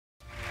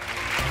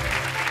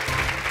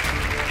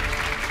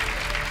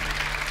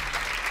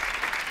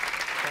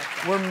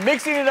We're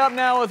mixing it up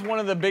now with one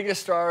of the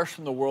biggest stars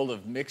from the world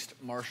of mixed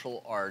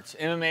martial arts.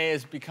 MMA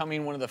is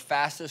becoming one of the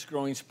fastest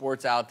growing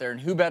sports out there,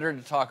 and who better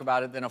to talk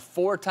about it than a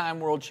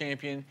 4-time world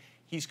champion?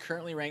 He's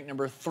currently ranked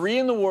number 3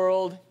 in the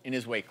world in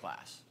his weight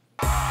class.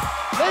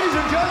 Ladies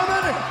and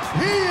gentlemen,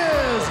 he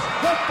is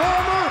the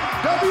former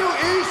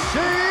WEC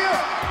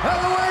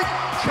heavyweight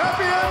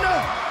champion,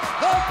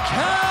 the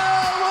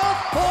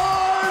California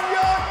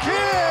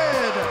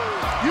Kid,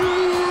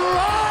 Urijah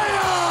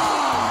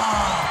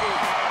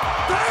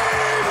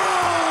Faber!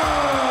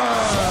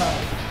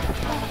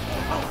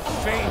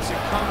 Feints and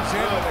comes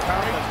in with a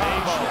great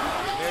combo.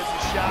 There's a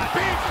shot.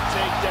 Beats a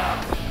takedown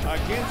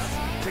against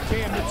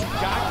Takea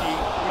Mitsugaki.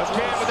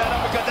 Takea with that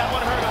uppercut, that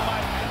one hurt him.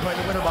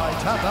 Playing the winner by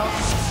tap out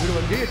due to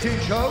a guillotine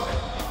choke,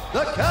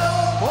 the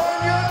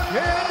California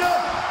Kid,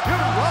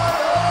 Urijah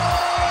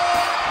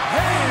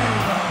Faber!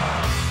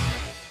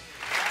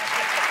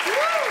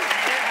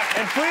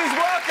 And please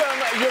welcome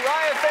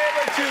Urijah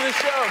Faber to the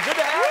show. Good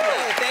to have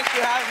you. Thanks for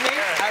having me.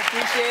 I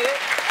appreciate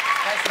it.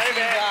 Nice to see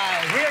you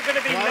guys. We are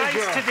going to be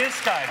nice to this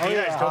guy. Be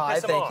nice. Don't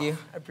piss him Thank off. you.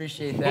 I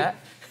appreciate that.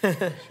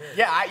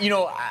 Yeah,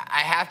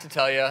 I have to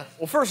tell you,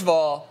 well, first of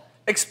all,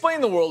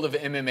 explain the world of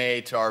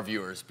MMA to our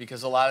viewers,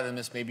 because a lot of them,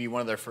 this may be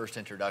one of their first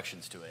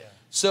introductions to it.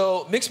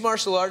 So mixed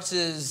martial arts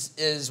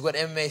is what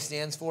MMA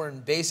stands for,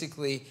 and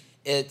basically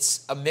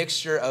it's a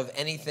mixture of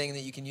anything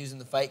that you can use in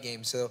the fight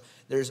game. So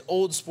there's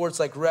old sports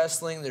like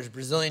wrestling, there's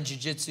Brazilian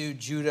jiu-jitsu,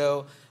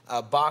 judo,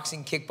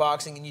 boxing,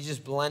 kickboxing, and you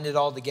just blend it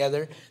all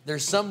together.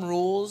 There's some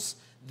rules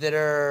that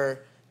are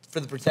for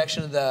the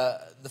protection of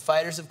the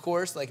fighters, of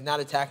course, like not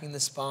attacking the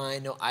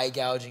spine, no eye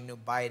gouging, no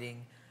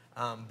biting,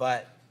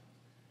 but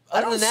I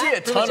don't see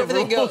a ton of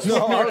rules.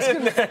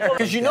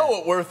 Because you know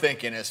what we're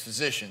thinking as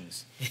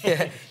physicians.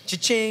 Yeah.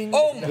 Cha-ching.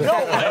 Oh, no,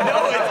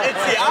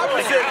 it's the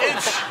opposite.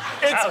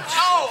 It's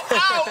ow,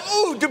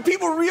 ooh. Do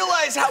people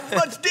realize how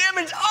much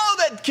damage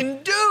that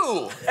can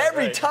do?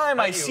 Every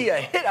time I see a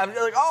hit, I'm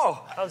like,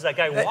 oh. How's that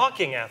guy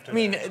walking after I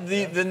mean,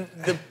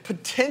 the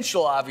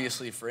potential,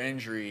 obviously, for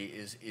injury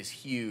is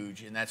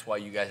huge, and that's why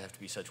you guys have to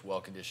be such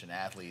well-conditioned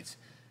athletes.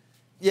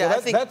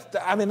 Yeah, so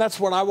that's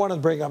what I want to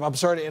bring up. I'm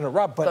sorry to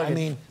interrupt, but I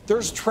mean,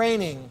 there's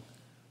training,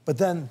 but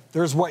then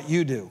there's what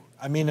you do.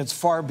 I mean, it's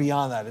far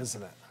beyond that,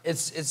 isn't it?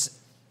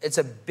 It's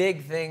a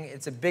big thing.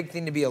 It's a big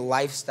thing to be a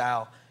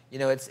lifestyle. You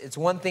know, it's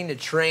one thing to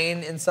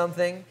train in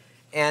something,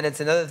 and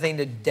it's another thing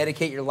to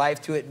dedicate your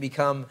life to it and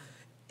become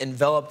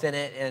enveloped in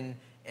it.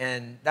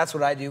 And that's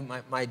what I do.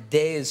 My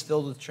day is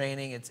filled with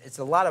training. It's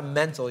a lot of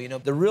mental. You know,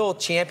 the real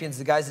champions,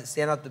 the guys that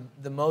stand out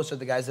the most, are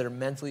the guys that are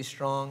mentally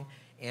strong.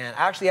 And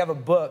I actually have a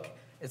book.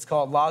 It's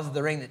called Laws of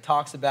the Ring, that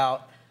talks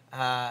about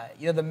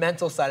the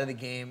mental side of the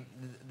game,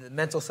 the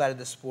mental side of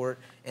the sport,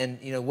 and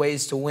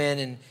ways to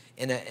win,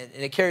 and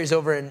it carries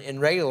over in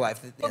regular life.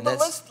 But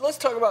let's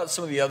talk about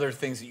some of the other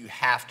things that you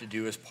have to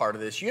do as part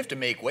of this. You have to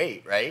make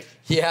weight, right?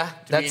 Yeah,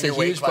 that's a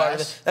huge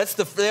part of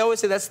it. They always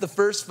say that's the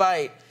first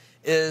fight,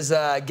 is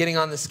getting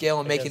on the scale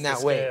and making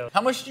that weight. How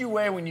much do you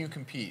weigh when you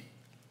compete?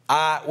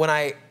 When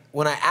I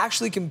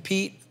actually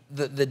compete,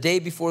 the day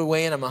before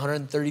weigh-in, I'm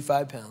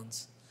 135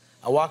 pounds.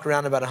 I walk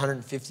around about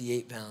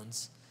 158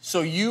 pounds. So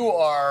you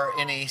are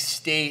in a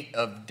state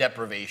of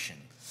deprivation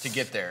to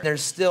get there.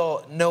 There's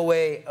still no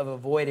way of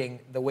avoiding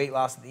the weight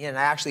loss at the end.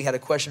 I actually had a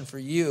question for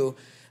you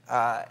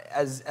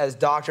as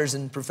doctors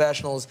and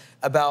professionals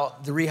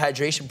about the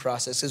rehydration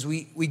process. Because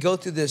we go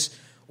through this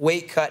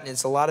weight cut, and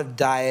it's a lot of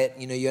diet.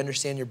 You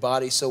understand your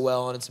body so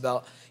well, and it's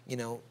about,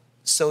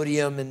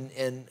 sodium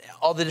and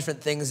all the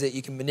different things that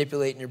you can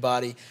manipulate in your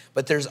body.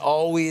 But there's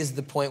always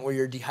the point where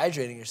you're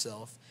dehydrating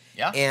yourself.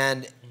 Yeah.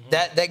 And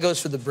that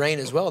goes for the brain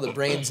as well. The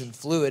brain's in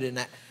fluid.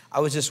 And I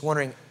was just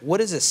wondering, what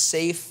is a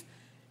safe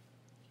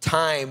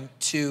time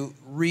to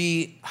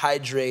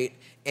rehydrate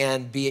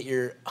and be at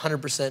your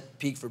 100%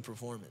 peak for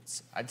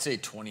performance? I'd say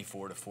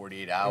 24 to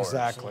 48 hours.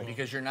 Exactly.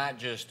 Because you're not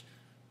just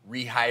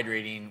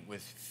rehydrating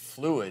with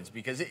fluids.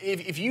 Because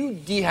if you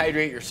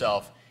dehydrate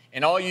yourself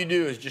and all you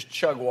do is just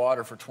chug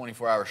water for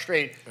 24 hours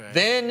straight,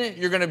 then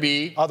you're going to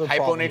be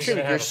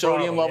hyponatremic. Your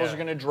sodium levels are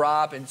going to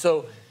drop. And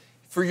so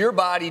for your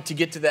body to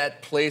get to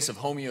that place of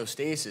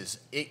homeostasis,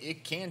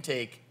 it can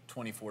take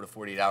 24 to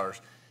 48 hours.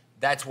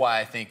 That's why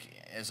I think,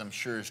 as I'm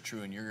sure is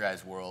true in your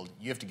guys' world,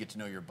 you have to get to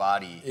know your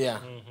body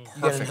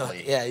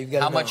perfectly. You've got to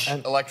know how much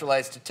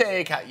electrolytes to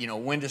take,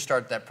 when to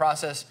start that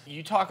process.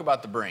 You talk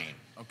about the brain,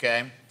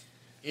 okay?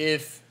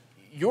 If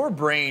your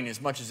brain, as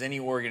much as any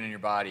organ in your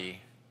body,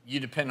 you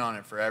depend on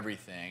it for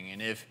everything.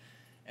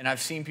 And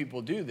I've seen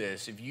people do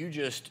this. If you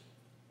just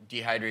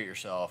dehydrate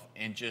yourself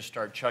and just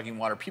start chugging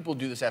water. People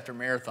do this after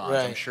marathons.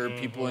 I'm sure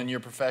people in your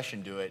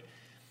profession do it.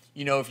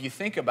 If you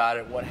think about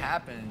it, what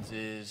happens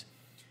is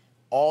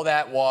all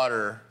that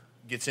water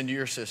gets into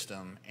your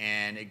system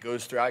and it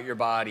goes throughout your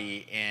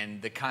body,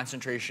 and the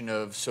concentration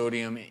of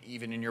sodium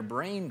even in your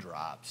brain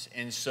drops.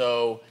 And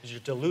so you're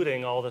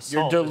diluting all the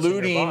salt. You're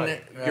diluting, in your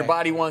body. your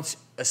body wants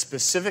a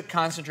specific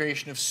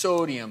concentration of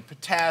sodium,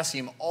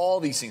 potassium,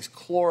 all these things,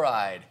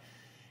 chloride.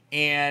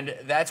 And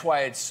that's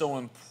why it's so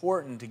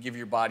important to give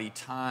your body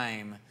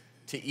time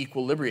to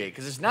equilibrate,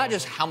 because it's not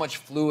just how much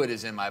fluid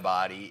is in my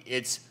body,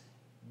 it's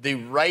the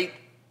right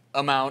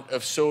amount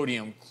of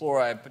sodium,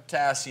 chloride,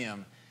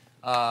 potassium,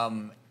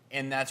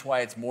 and that's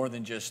why it's more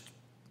than just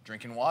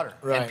drinking water.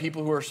 Right. And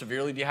people who are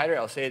severely dehydrated,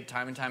 I'll say it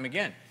time and time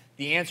again,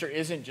 the answer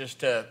isn't just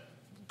to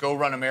go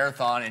run a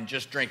marathon and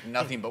just drink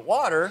nothing but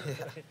water,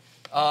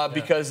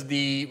 because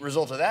the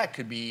result of that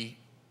could be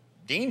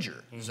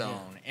danger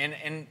zone.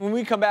 And when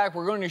we come back,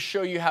 we're going to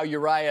show you how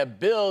Urijah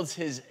builds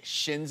his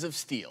shins of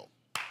steel.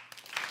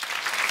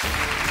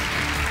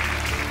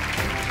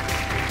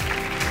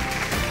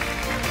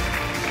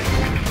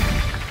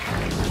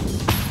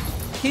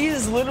 He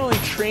is literally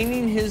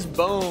training his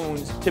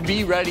bones to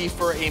be ready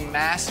for a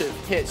massive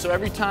hit. So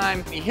every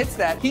time he hits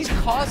that, he's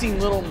causing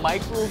little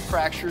micro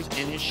fractures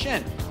in his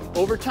shin.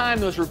 Over time,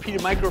 those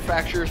repeated micro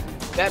fractures,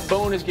 that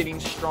bone is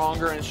getting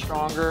stronger and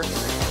stronger.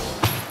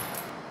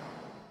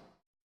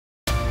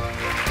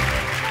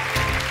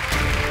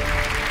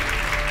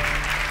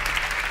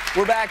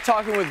 We're back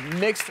talking with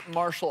mixed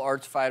martial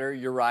arts fighter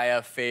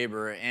Urijah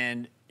Faber.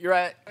 And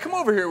Urijah, come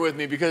over here with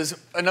me, because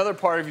another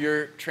part of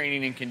your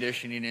training and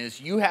conditioning is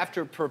you have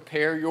to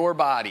prepare your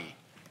body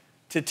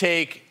to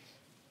take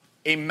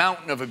a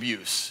mountain of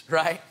abuse,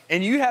 right?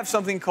 And you have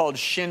something called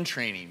shin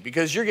training,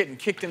 because you're getting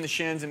kicked in the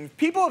shins. And if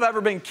people have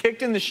ever been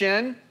kicked in the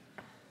shin,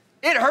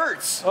 it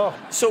hurts. Oh.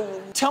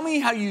 So tell me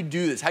how you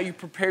do this, how you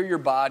prepare your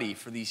body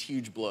for these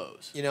huge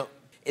blows. You know,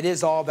 it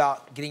is all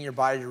about getting your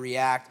body to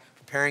react,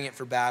 preparing it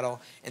for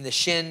battle. And the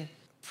shin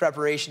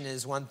preparation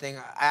is one thing.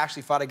 I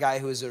actually fought a guy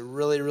who was a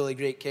really, really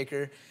great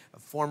kicker, a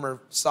former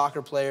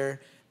soccer player,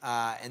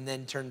 and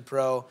then turned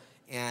pro.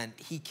 And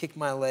he kicked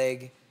my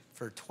leg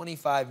for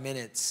 25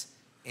 minutes,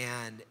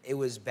 and it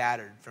was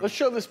battered. Let's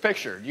show this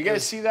picture. Do you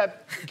guys see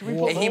that? Can we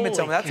pull a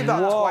hematoma. That's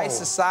about twice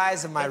the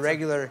size of my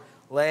regular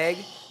leg.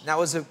 And that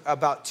was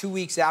about 2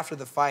 weeks after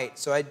the fight.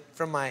 So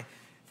from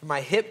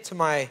my hip to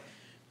my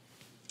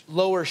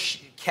lower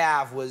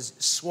calf was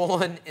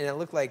swollen, and it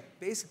looked like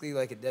basically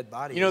like a dead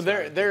body. You know,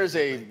 there is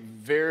a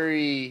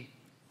very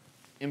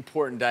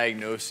important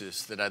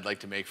diagnosis that I'd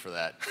like to make for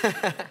that.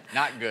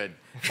 Not good.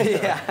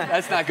 Yeah.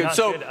 That's not good.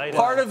 So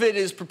part of it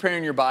is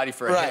preparing your body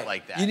for a hit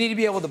like that. You need to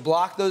be able to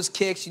block those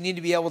kicks. You need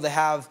to be able to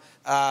have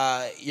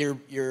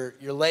your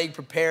leg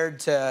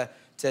prepared to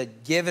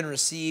give and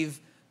receive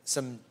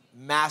some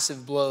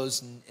massive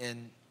blows,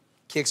 and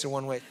kicks are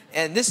one way.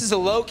 And this is a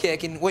low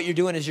kick, and what you're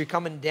doing is you're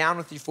coming down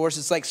with your force.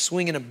 It's like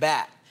swinging a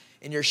bat.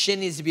 And your shin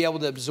needs to be able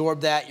to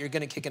absorb that. You're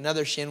going to kick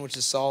another shin, which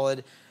is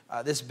solid.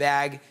 This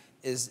bag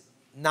is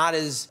not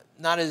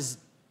as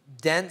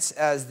dense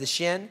as the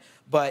shin,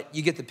 but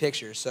you get the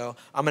picture. So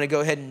I'm going to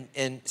go ahead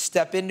and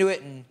step into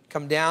it and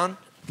come down,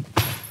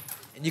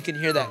 and you can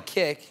hear that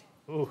kick.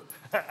 Ooh.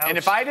 And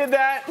if I did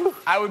that,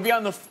 I would be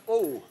on the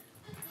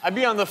I'd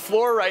be on the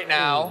floor right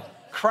now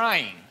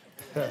crying.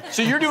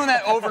 So you're doing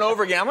that over and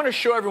over again. I'm going to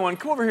show everyone.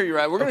 Come over here,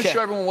 Urijah. We're going to show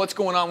everyone what's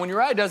going on. When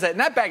Urijah does that, and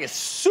that bag is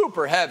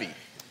super heavy,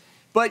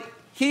 but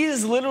he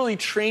is literally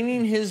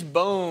training his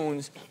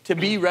bones to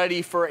be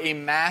ready for a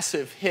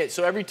massive hit.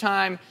 So every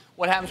time,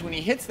 what happens when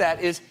he hits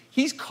that is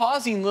he's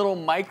causing little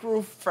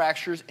micro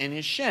fractures in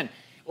his shin.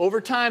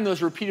 Over time,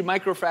 those repeated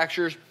micro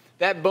fractures,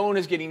 that bone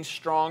is getting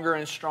stronger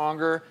and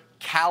stronger,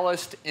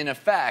 calloused in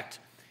effect.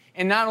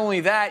 And not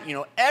only that, you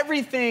know,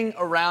 everything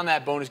around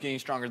that bone is getting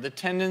stronger. The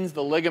tendons,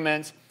 the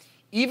ligaments,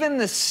 even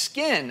the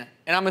skin.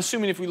 And I'm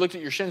assuming if we looked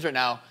at your shins right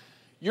now,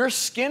 your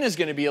skin is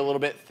going to be a little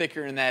bit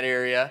thicker in that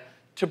area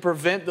to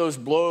prevent those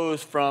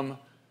blows from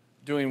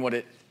doing what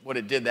it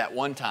did that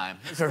one time.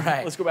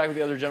 Let's go back with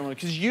the other gentleman.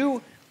 Because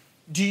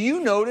do you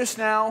notice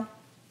now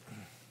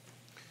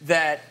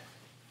that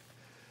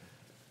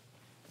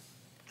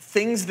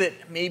things that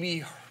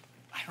maybe,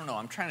 I don't know,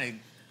 I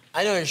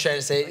know what you're trying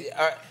to say.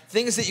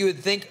 Things that you would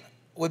think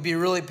would be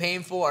really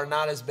painful are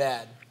not as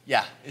bad.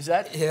 Yeah, is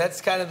that? Yeah,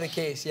 that's kind of the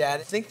case, yeah. I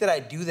think that I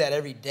do that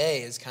every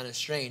day is kind of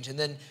strange. And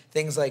then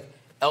things like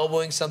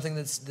elbowing something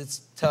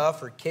that's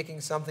tough, or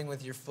kicking something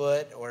with your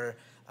foot, or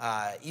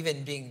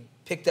even being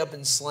picked up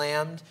and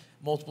slammed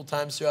multiple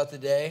times throughout the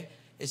day.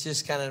 It's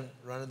just kind of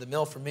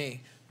run-of-the-mill for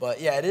me.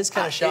 But yeah, it is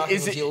kind of shocking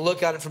if you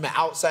look at it from an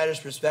outsider's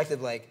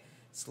perspective. Like,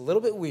 it's a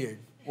little bit weird.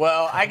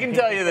 Well, I can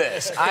tell you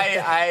this.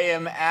 I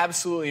am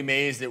absolutely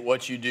amazed at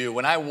what you do.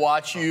 When I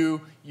watch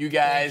you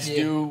guys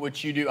do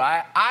what you do,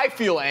 I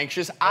feel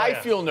anxious. I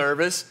feel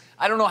nervous.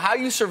 I don't know how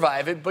you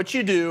survive it, but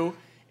you do.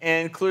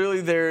 And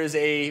clearly there is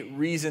a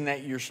reason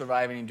that you're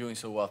surviving and doing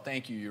so well.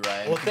 Thank you,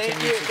 Urijah. Well, thank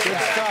you. Good stuff.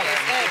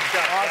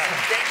 Awesome.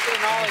 Thanks for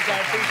the knowledge. I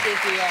appreciate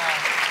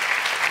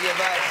the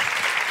advice.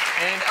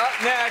 And up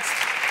next,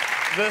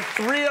 the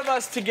three of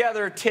us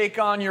together take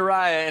on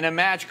Urijah in a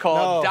match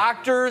called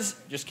Doctors.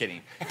 Just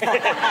kidding.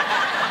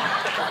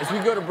 As we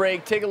go to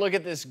break, take a look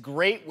at this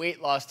great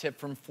weight loss tip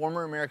from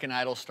former American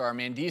Idol star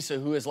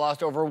Mandisa, who has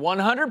lost over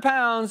 100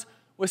 pounds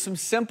with some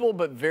simple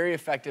but very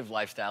effective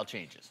lifestyle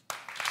changes.